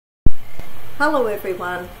Hello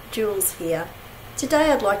everyone, Jules here.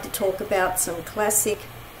 Today I'd like to talk about some classic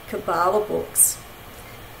Kabbalah books.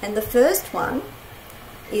 And the first one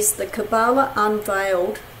is the Kabbalah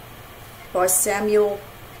Unveiled by Samuel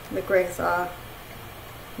MacGregor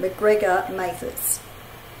Mathers.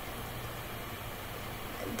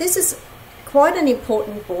 This is quite an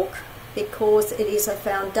important book because it is a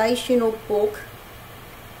foundational book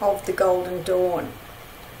of the Golden Dawn.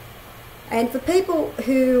 And for people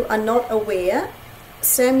who are not aware,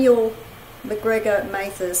 Samuel MacGregor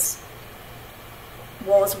Mathers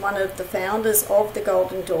was one of the founders of the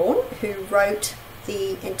Golden Dawn, who wrote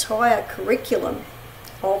the entire curriculum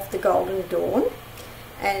of the Golden Dawn,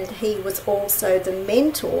 and he was also the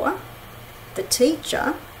mentor, the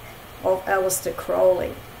teacher of Aleister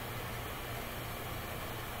Crowley.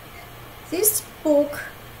 This book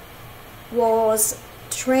was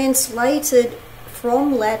translated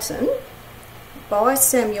from Latin by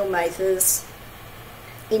Samuel Mathers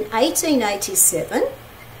in 1887,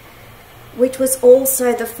 which was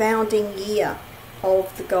also the founding year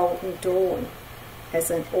of the Golden Dawn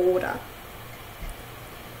as an order.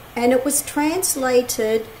 And it was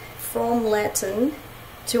translated from Latin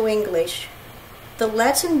to English. The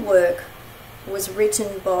Latin work was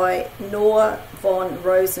written by Noah von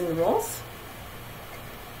Rosenroth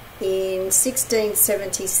in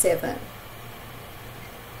 1677.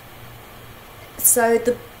 So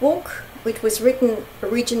the book, which was written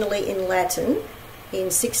originally in Latin in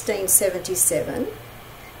 1677,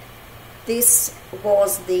 this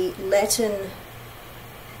was the Latin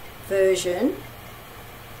version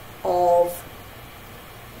of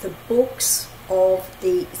the books of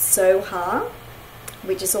the Zohar,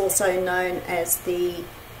 which is also known as the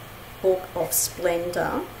Book of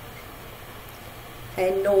Splendor.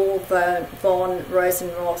 And Noah von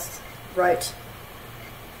Rosenroth wrote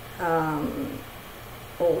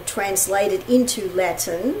or translated into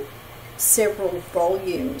Latin several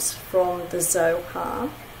volumes from the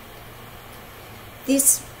Zohar.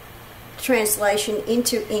 This translation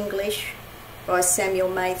into English by Samuel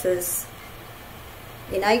Mathers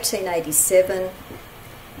in 1887,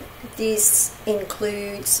 this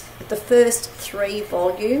includes the first 3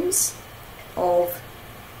 volumes of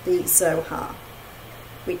the Zohar,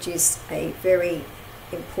 which is a very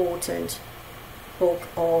important book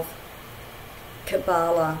of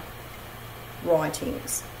Kabbalah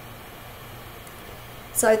writings.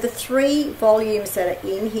 So the 3 volumes that are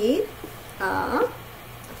in here are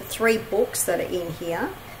the 3 books that are in here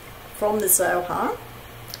from the Zohar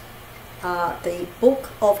are the Book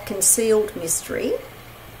of Concealed Mystery,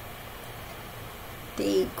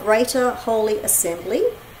 the Greater Holy Assembly,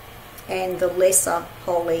 and the Lesser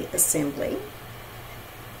Holy Assembly.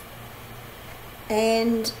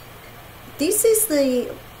 And this is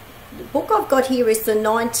the book I've got here is the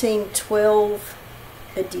 1912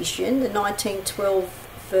 edition, the 1912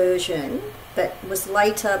 version that was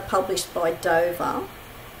later published by Dover.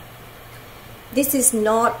 This is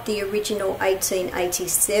not the original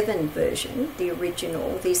 1887 version, the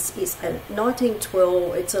original. This is a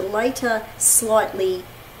 1912, it's a later, slightly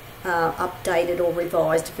updated or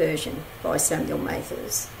revised version by Samuel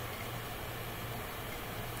Mathers.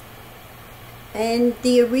 And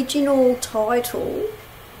the original title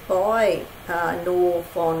by Noah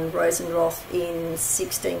von Rosenroth in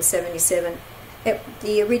 1677,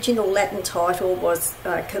 the original Latin title was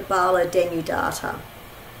Qabala Denudata.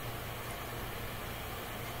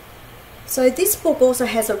 So this book also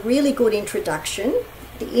has a really good introduction.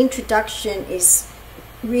 The introduction is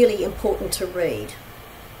really important to read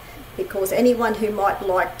because anyone who might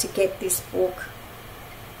like to get this book,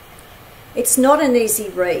 it's not an easy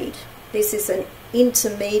read. This is an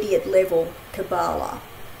intermediate level Kabbalah.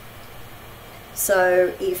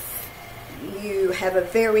 So if you have a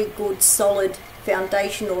very good solid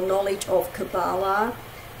foundational knowledge of Kabbalah,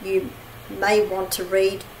 you may want to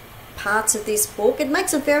read parts of this book. It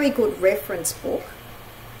makes a very good reference book.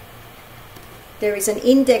 There is an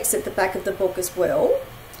index at the back of the book as well.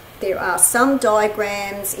 There are some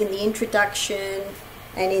diagrams in the introduction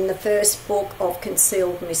and in the first book of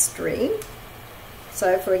Concealed Mystery.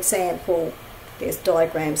 So for example, there's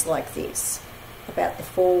diagrams like this about the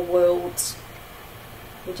 4 worlds,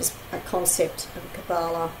 which is a concept of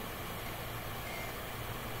Kabbalah.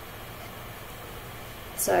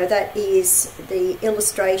 So that is the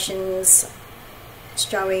illustrations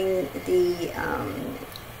showing the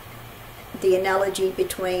analogy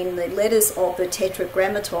between the letters of the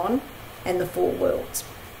Tetragrammaton and the 4 worlds.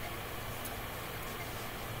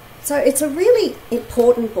 So it's a really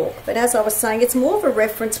important book, but as I was saying, it's more of a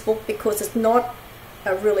reference book because it's not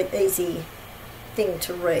a really easy thing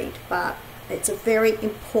to read, but It's a very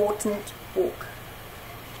important book.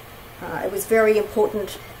 It was very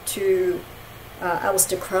important to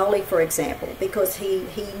Aleister Crowley, for example, because he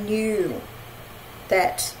knew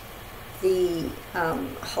that the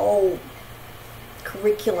whole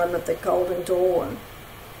curriculum of the Golden Dawn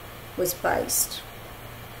was based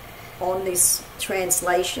on this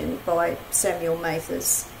translation by Samuel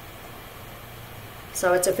Mathers.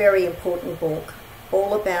 So it's a very important book,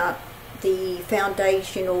 all about the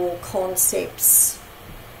foundational concepts,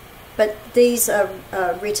 but these are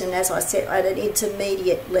written, as I said, at an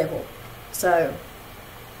intermediate level. So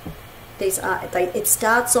these are it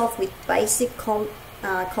starts off with basic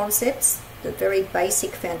concepts, the very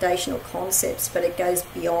basic foundational concepts, but it goes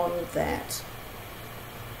beyond that.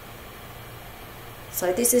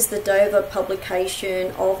 So this is the Dover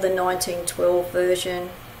publication of the 1912 version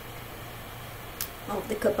of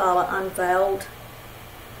the Kabbalah Unveiled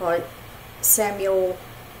by Samuel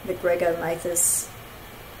MacGregor Mathers.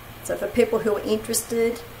 So for people who are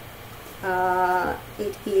interested,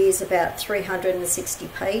 it is about 360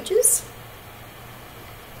 pages.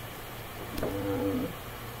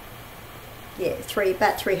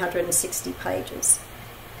 About 360 pages.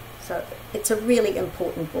 So it's a really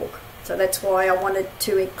important book. So that's why I wanted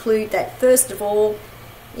to include that first of all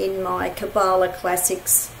in my Kabbalah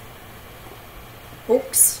Classics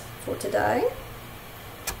books for today.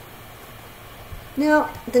 Now,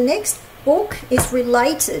 the next book is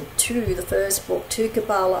related to the first book, to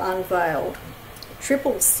Kabbalah Unveiled,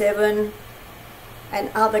 777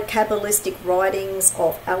 and Other Kabbalistic Writings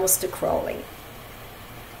of Aleister Crowley.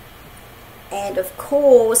 And of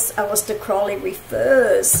course, Aleister Crowley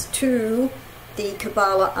refers to the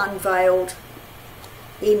Kabbalah Unveiled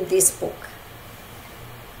in this book.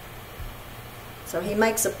 So he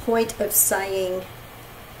makes a point of saying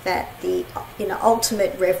that the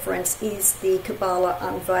ultimate reference is the Kabbalah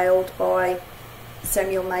Unveiled by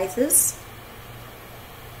Samuel Mathers.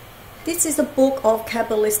 This is a book of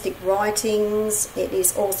Kabbalistic writings. It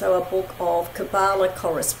is also a book of Kabbalah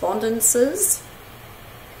correspondences.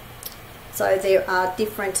 So there are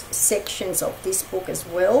different sections of this book as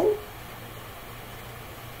well.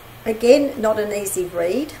 Again, not an easy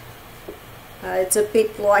read. It's a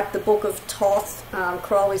bit like the Book of Thoth,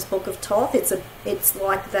 Crowley's Book of Thoth. It's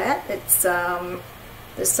like that. It's the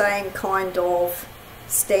same kind of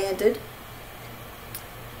standard.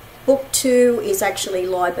 Book 2 is actually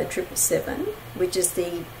Liber 777, which is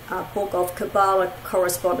the book of Kabbalah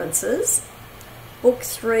correspondences. Book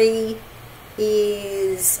 3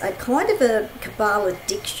 is a kind of a Kabbalah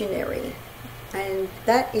dictionary, and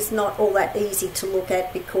that is not all that easy to look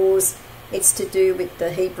at because it's to do with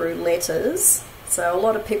the Hebrew letters. So a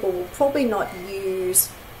lot of people will probably not use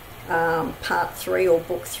part 3 or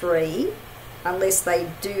book 3 unless they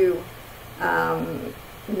do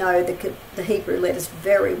know the Hebrew letters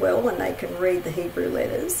very well and they can read the Hebrew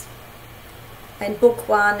letters. And book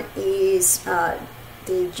 1 is the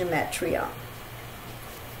Gematria.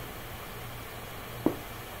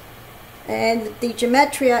 And the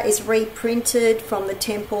Gematria is reprinted from the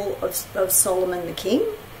Temple of Solomon the King.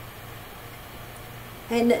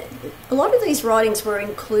 And a lot of these writings were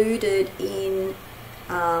included in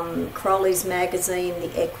Crowley's magazine,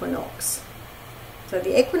 The Equinox. So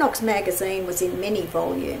the Equinox magazine was in many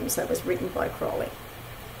volumes that was written by Crowley.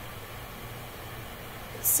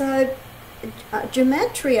 So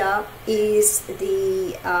Gematria is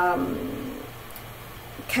the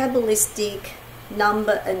Kabbalistic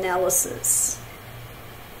number analysis.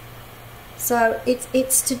 So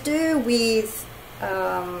it's to do with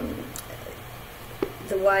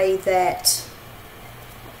the way that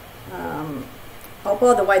oh,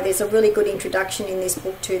 by the way, there's a really good introduction in this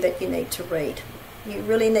book too that you need to read. You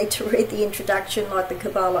really need to read the introduction, like the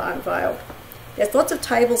Kabbalah Unveiled. There's lots of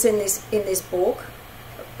tables in this book.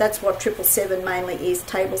 That's what 777 mainly is,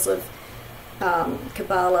 tables of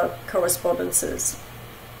Kabbalah correspondences.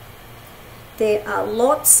 There are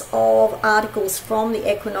lots of articles from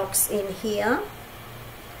the Equinox in here,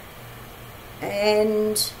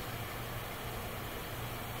 and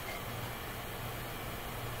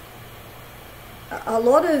a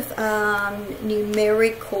lot of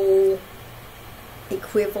numerical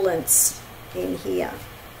equivalents in here.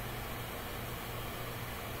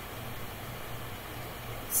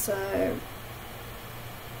 So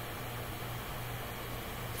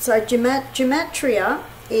Gematria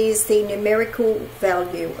is the numerical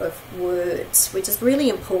value of words, which is really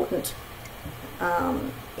important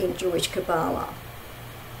in Jewish Kabbalah.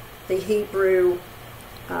 The Hebrew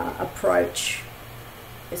approach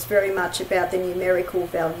is very much about the numerical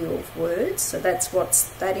value of words, so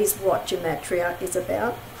that is what Gematria is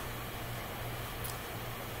about.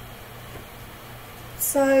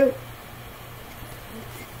 So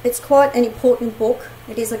it's quite an important book.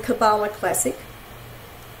 It is a Kabbalah classic.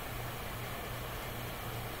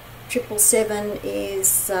 777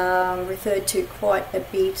 is referred to quite a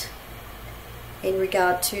bit in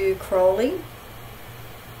regard to Crowley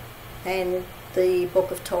and the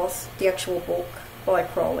Book of Thoth, the actual book by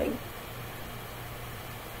Crowley.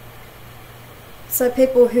 So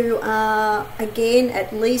people who are, again,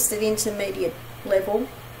 at least at intermediate level,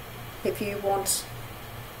 if you want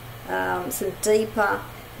some deeper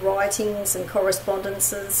writings and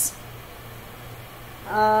correspondences.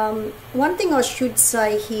 One thing I should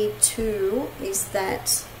say here too is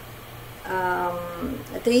that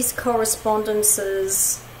these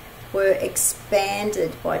correspondences were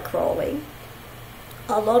expanded by Crowley.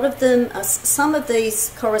 A lot of them, some of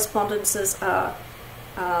these correspondences are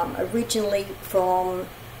originally from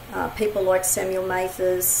people like Samuel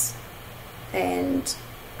Mathers, and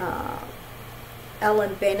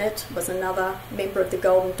Alan Bennett was another member of the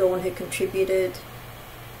Golden Dawn who contributed.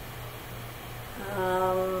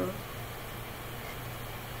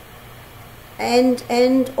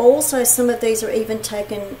 And also some of these are even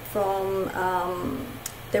taken from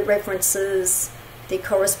the references, the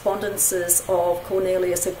correspondences of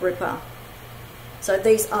Cornelius Agrippa. So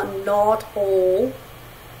these are not all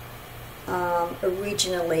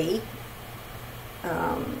originally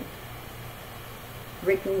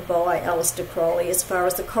written by Aleister Crowley. As far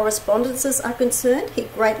as the correspondences are concerned, he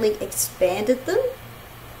greatly expanded them,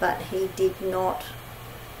 but he did not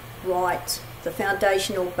write the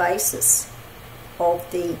foundational basis of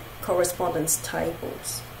the correspondence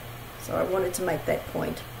tables. So I wanted to make that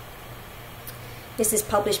point. This is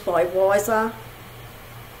published by Weiser,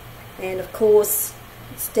 and of course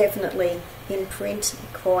it's definitely in print,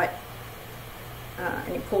 quite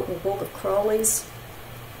an important book of Crowley's.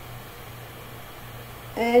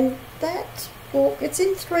 And that book, it's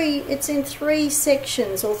in three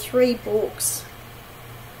sections or 3 books.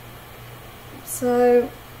 So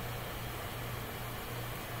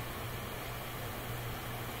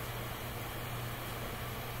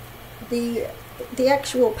the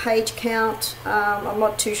actual page count I'm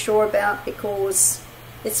not too sure about, because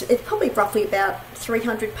it's probably roughly about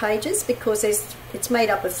 300 pages, because it's made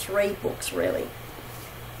up of 3 books really.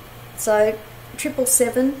 So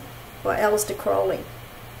 777 by Aleister Crowley,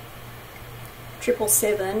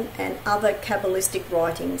 777 and other Kabbalistic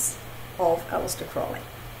writings of Aleister Crowley.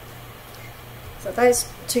 So those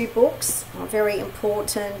 2 books are very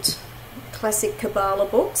important classic Kabbalah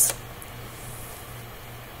books.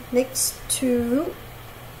 Next to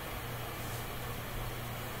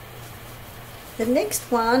the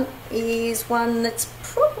next one is one that's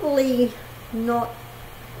probably not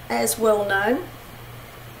as well known.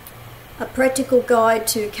 A Practical Guide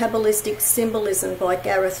to Kabbalistic Symbolism by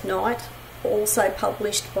Gareth, also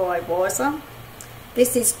published by Weiser.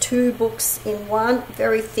 This is 2 books in one,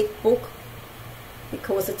 very thick book,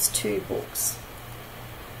 because it's 2 books.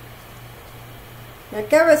 Now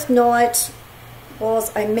Gareth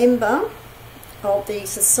was a member of the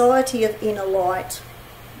Society of Inner Light,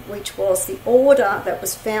 which was the order that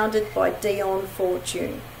was founded by Dion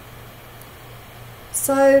Fortune.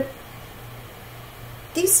 So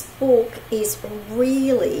this book is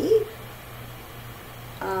really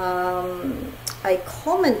a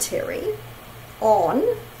commentary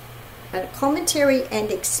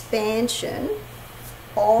and expansion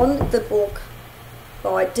on the book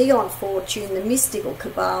by Dion Fortune, The Mystical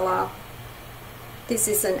Qabbalah. This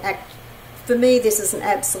is for me, this is an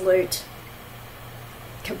absolute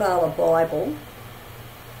Kabbalah Bible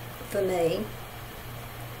for me.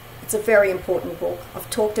 It's a very important book. I've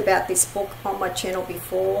talked about this book on my channel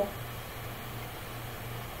before.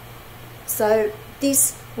 So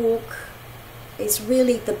this book is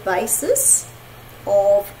really the basis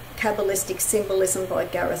of Kabbalistic Symbolism by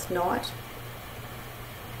Gareth Knight.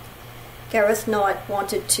 Gareth Knight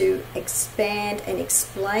wanted to expand and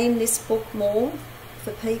explain this book more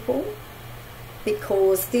for people,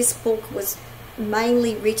 because this book was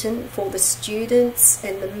mainly written for the students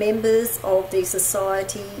and the members of the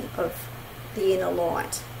Society of the Inner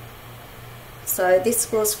Light. So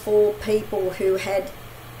this was for people who had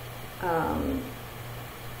an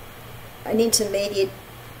intermediate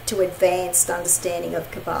to advanced understanding of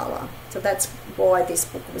Kabbalah. So that's why this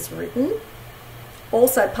book was written.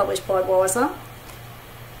 Also published by Weiser.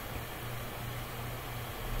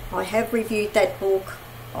 I have reviewed that book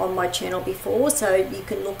on my channel before, so you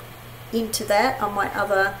can look into that on my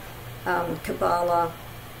other Kabbalah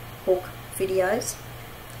book videos.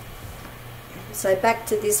 So back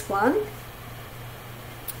to this one.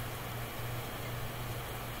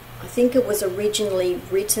 I think it was originally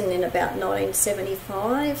written in about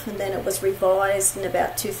 1975, and then it was revised in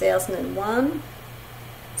about 2001.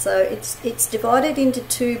 So it's divided into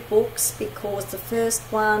 2 books, because the first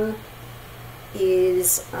one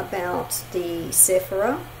is about the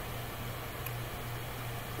Sephirah,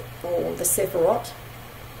 or the Sephirot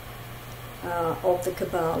of the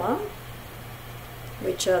Kabbalah,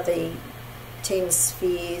 which are the 10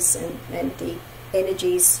 spheres and the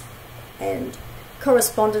energies and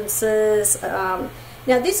correspondences. Now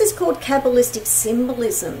this is called Kabbalistic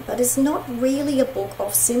symbolism, but it's not really a book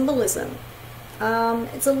of symbolism.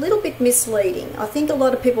 It's a little bit misleading. I think a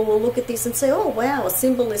lot of people will look at this and say, oh wow, a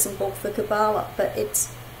symbolism book for Kabbalah, but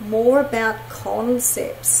it's more about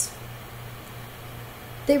concepts.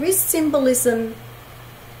 There is symbolism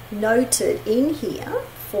noted in here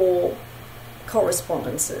for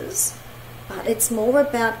correspondences, but it's more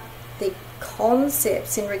about the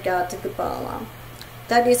concepts in regard to Kabbalah.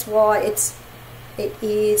 That is why it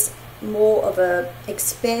is more of a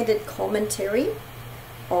expanded commentary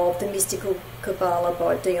of the Mystical Kabbalah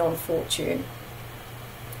by Dion Fortune.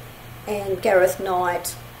 And Gareth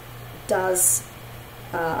Knight does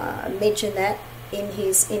mention that in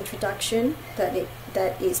his introduction,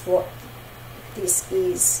 that is what this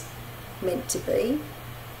is meant to be.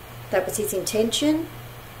 That was his intention,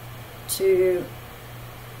 to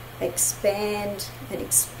expand and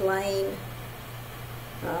explain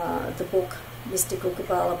the book Mystical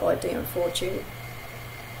Kabbalah by Dion Fortune.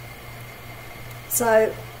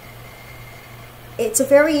 So it's a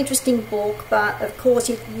very interesting book, but of course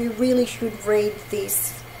you really should read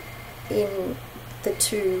this in the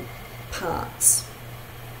 2 parts.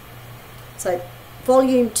 So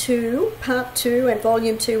Volume 2, Part 2, and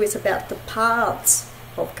Volume 2 is about the paths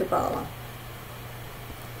of Kabbalah.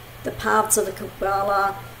 The paths of the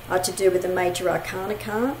Kabbalah are to do with the major arcana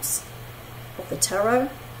cards of the tarot,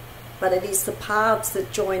 but it is the paths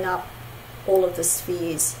that join up all of the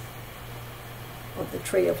spheres of the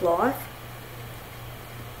Tree of Life.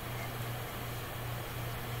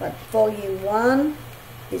 But Volume 1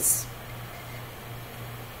 is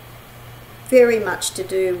very much to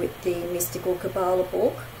do with the Mystical Kabbalah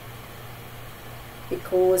book,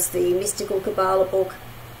 because the Mystical Kabbalah book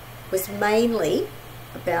was mainly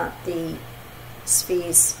about the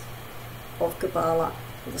spheres of Kabbalah,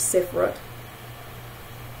 the Sephirot.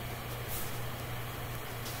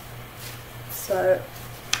 So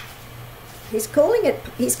he's calling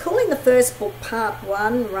the first book Part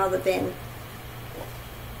 1 rather than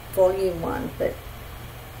Volume 1, but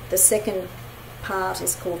the second part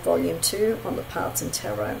is called Volume 2 on the parts and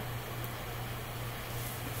tarot.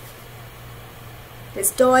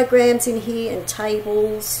 There's diagrams in here and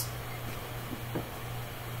tables.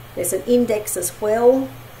 There's an index as well.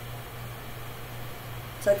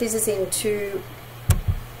 So this is in 2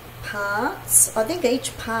 parts. I think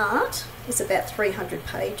each part is about 300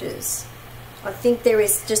 pages. I think there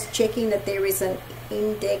is, just checking that there is an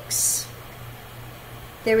index.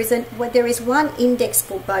 There is one index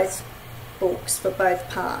for both books, for both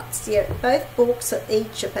parts. Yeah, both books are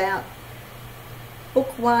each about,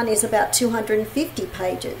 book 1 is about 250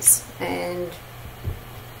 pages and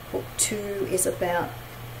book 2 is about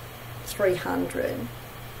 300.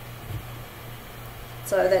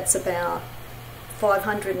 So that's about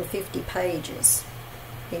 550 pages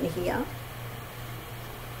in here.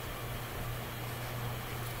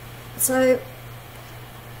 So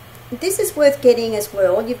this is worth getting as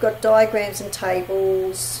well. You've got diagrams and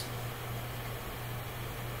tables,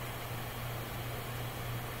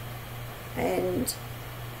 and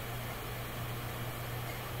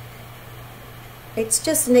it's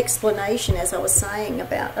just an explanation, as I was saying,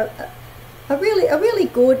 about a really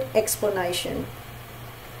good explanation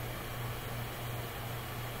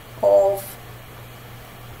of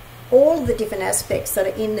all the different aspects that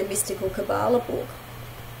are in the Mystical Kabbalah book.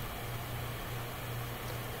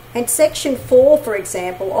 And section 4, for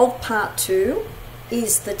example, of part 2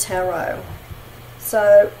 is the tarot.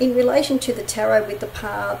 So in relation to the tarot with the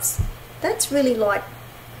paths, that's really like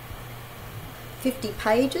 50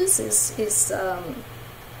 pages is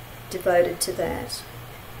devoted to that.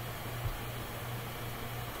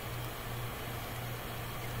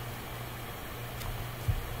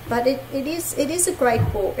 But it is a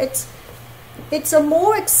great book. It's a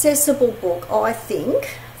more accessible book, I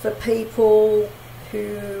think, for people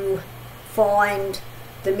who find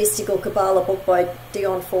the Mystical Kabbalah book by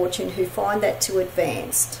Dion Fortune, who find that too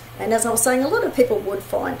advanced. And as I was saying, a lot of people would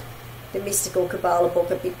find the Mystical Kabbalah book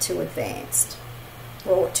a bit too advanced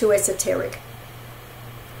or too esoteric.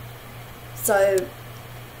 So,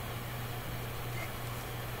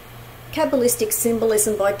 Kabbalistic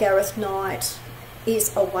Symbolism by Gareth Knight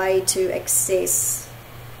is a way to access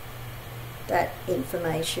that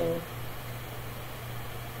information,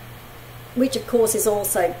 which of course is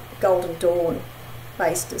also Golden Dawn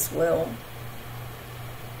based as well,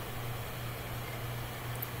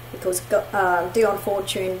 because Dion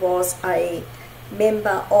Fortune was a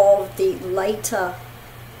member of the later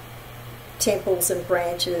temples and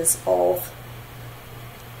branches of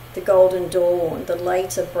the Golden Dawn, the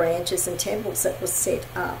later branches and temples that were set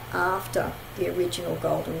up after the original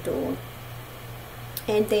Golden Dawn.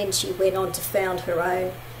 And then she went on to found her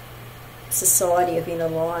own Society of Inner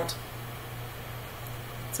Light.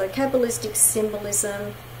 So Kabbalistic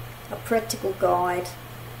Symbolism, a practical guide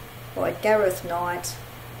by Gareth Knight,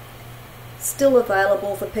 still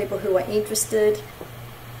available for people who are interested.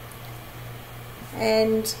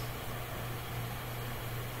 And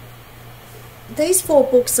these 4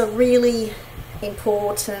 books are really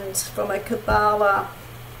important from a Kabbalah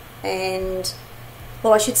and,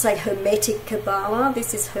 well, I should say Hermetic Kabbalah.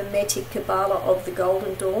 This is Hermetic Kabbalah of the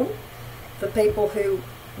Golden Dawn, for people who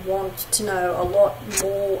want to know a lot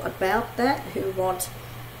more about that, who want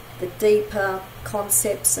the deeper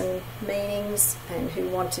concepts and meanings, and who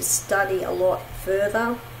want to study a lot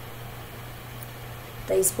further.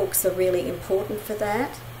 These books are really important for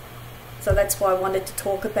that. So that's why I wanted to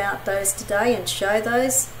talk about those today and show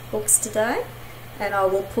those books today. And I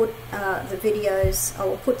will put the videos, I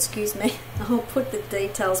will put the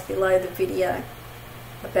details below the video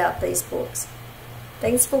about these books.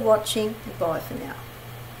 Thanks for watching, and bye for now.